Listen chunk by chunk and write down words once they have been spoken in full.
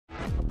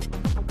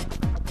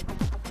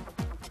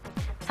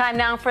Time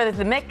now for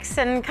the mix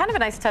and kind of a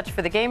nice touch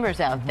for the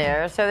gamers out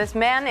there. So this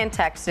man in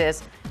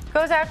Texas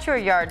goes out to a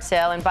yard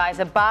sale and buys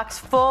a box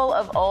full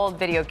of old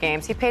video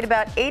games. He paid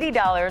about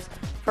 $80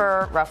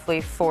 for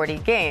roughly 40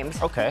 games.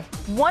 Okay.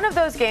 One of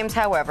those games,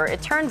 however,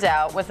 it turns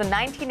out was a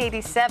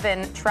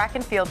 1987 track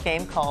and field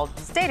game called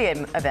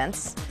Stadium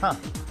Events. Huh.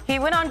 He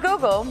went on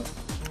Google.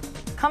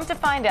 Come to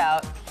find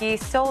out, he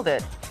sold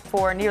it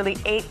for nearly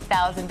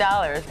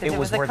 $8,000 because it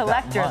was a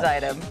collector's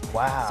item.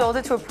 Wow. Sold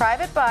it to a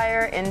private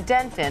buyer in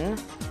Denton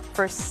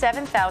for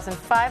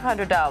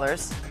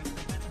 $7,500.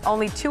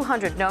 Only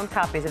 200 known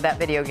copies of that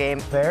video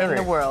game in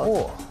the world.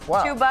 Cool.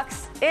 Wow.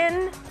 $2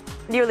 in,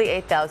 nearly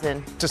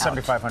 $8,000. To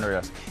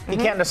 $7,500. You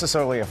can't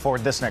necessarily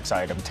afford this next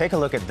item. Take a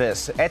look at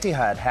this.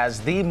 Etihad has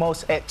the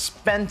most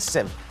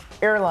expensive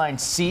airline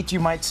seat,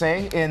 you might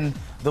say, in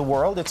the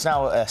world. It's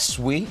now a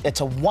suite. It's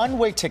a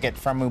one-way ticket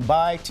from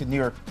Mumbai to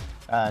New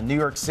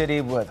York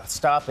City with a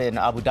stop in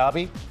Abu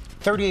Dhabi.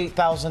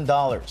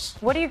 $38,000.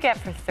 What do you get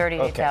for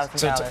 $38,000? Okay,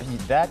 so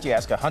that you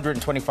ask,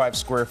 125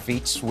 square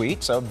feet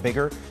suite, so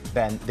bigger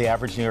than the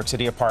average New York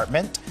City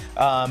apartment.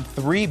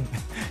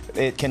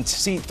 It can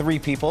seat 3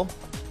 people.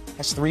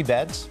 Has 3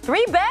 beds.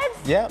 3 beds?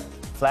 Yeah,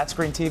 flat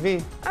screen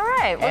TV. All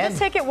right, we'll just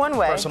take it one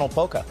way. Personal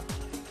polka.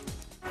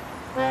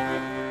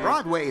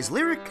 Broadway's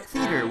Lyric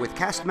Theater with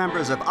cast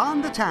members of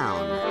On the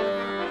Town.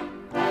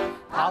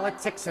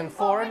 Politics and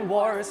foreign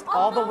wars,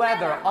 all the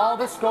weather, all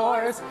the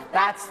scores,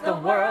 that's the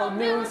World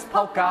News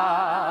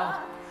Polka.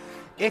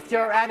 If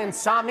you're an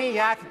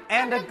insomniac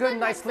and a good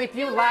night's sleep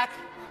you lack,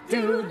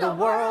 do the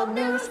World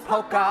News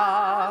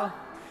Polka.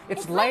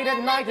 It's late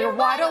at night, you're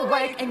wide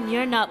awake, and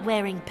you're not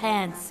wearing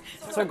pants.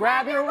 So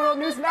grab your World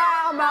News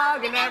Now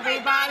mug and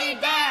everybody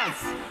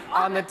dance.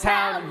 On the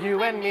town,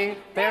 you and me,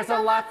 there's a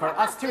lot for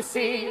us to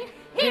see.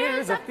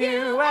 Here's a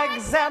few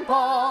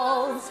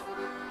examples.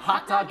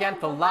 Hot dog and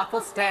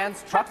falafel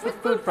stands, trucks with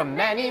food from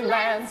many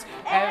lands.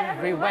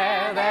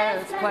 Everywhere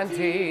there's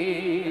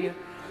plenty.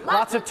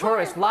 Lots of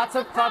tourists, lots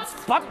of clubs,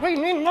 but we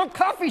need more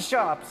coffee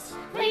shops.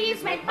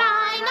 Please make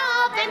mine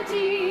a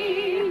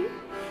venti.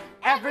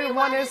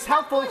 Everyone is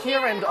helpful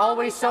here and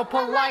always so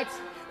polite,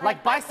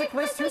 like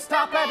bicyclists who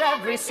stop at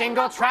every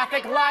single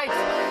traffic light.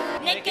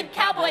 Naked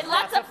cowboy,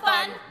 lots of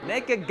fun.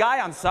 Naked guy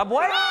on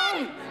subway?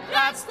 Run!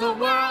 That's the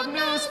World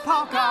News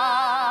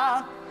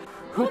Polka.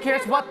 Who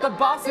cares what the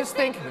bosses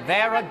think?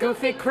 They're a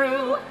goofy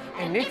crew.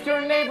 And if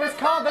your neighbors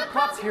call the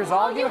cops, here's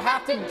all you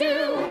have to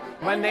do.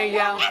 When they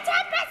yell, It's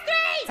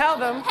 3:30! Tell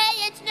them,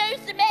 Hey, it's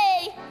news to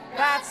me.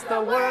 that's the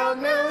World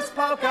News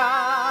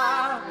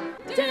Polka.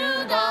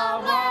 Do the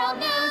World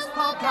News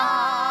Polka.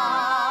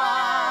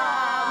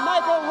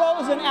 Michael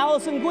Rose and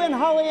Allison Gwynn,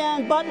 Holly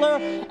Ann Butler,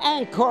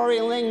 and Corey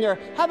Lingner.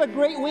 Have a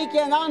great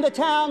weekend on the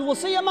town. We'll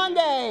see you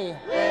Monday.